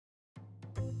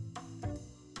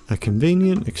A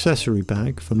convenient accessory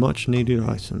bag for much needed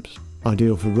items,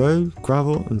 ideal for road,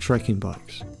 gravel and trekking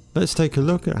bikes. Let's take a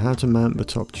look at how to mount the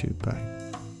top tube bag.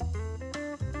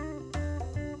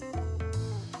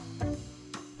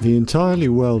 The entirely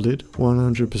welded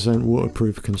 100%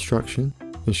 waterproof construction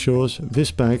ensures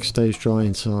this bag stays dry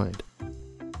inside.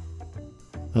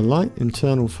 A light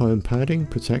internal foam padding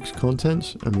protects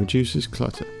contents and reduces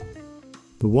clutter.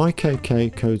 The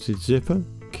YKK coated zipper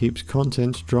keeps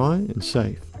contents dry and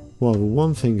safe, while the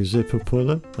one finger zipper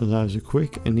puller allows a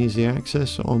quick and easy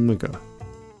access on the go.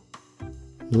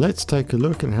 Let's take a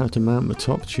look at how to mount the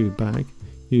top tube bag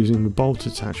using the bolt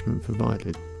attachment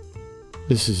provided.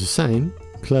 This is the same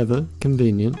clever,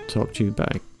 convenient top tube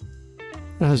bag.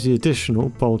 It has the additional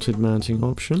bolted mounting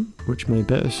option which may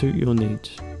better suit your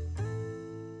needs.